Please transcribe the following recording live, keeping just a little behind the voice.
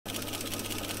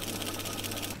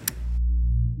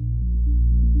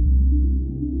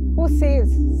Who says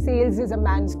sales is a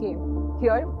man's game?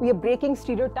 Here, we are breaking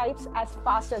stereotypes as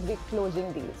fast as we're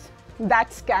closing deals.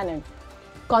 That's Canon.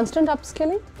 Constant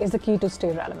upskilling is the key to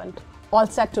stay relevant. All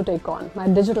set to take on my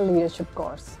digital leadership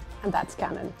course, and that's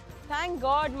Canon. Thank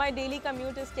God my daily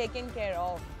commute is taken care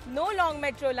of. No long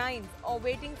metro lines or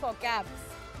waiting for cabs.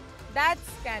 That's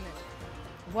Canon.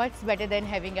 What's better than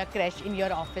having a crash in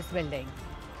your office building?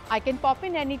 I can pop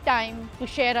in any time to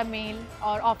share a meal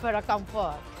or offer a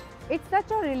comfort. It's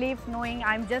such a relief knowing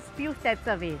I'm just few steps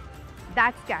away.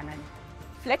 That's Canon.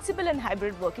 Flexible and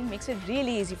hybrid working makes it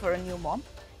really easy for a new mom,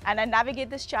 and I navigate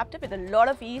this chapter with a lot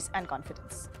of ease and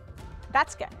confidence.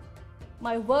 That's Canon.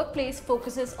 My workplace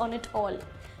focuses on it all,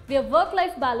 where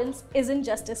work-life balance isn't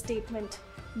just a statement.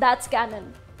 That's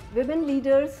Canon. Women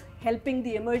leaders helping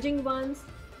the emerging ones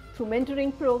through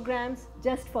mentoring programs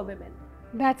just for women.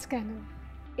 That's Canon.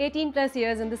 18 plus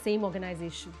years in the same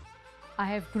organization. I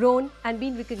have grown and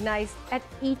been recognized at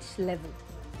each level.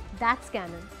 That's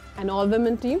Canon. An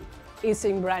all-women team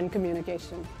acing brand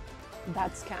communication.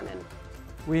 That's Canon.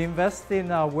 We invest in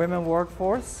a women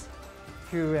workforce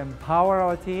to empower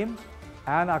our team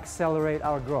and accelerate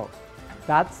our growth.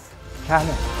 That's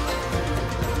Canon.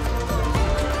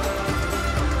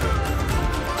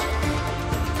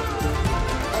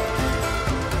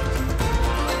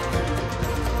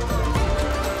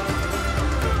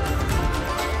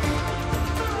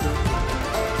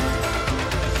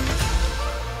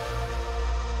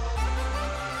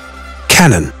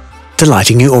 Canon,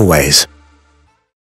 delighting you always.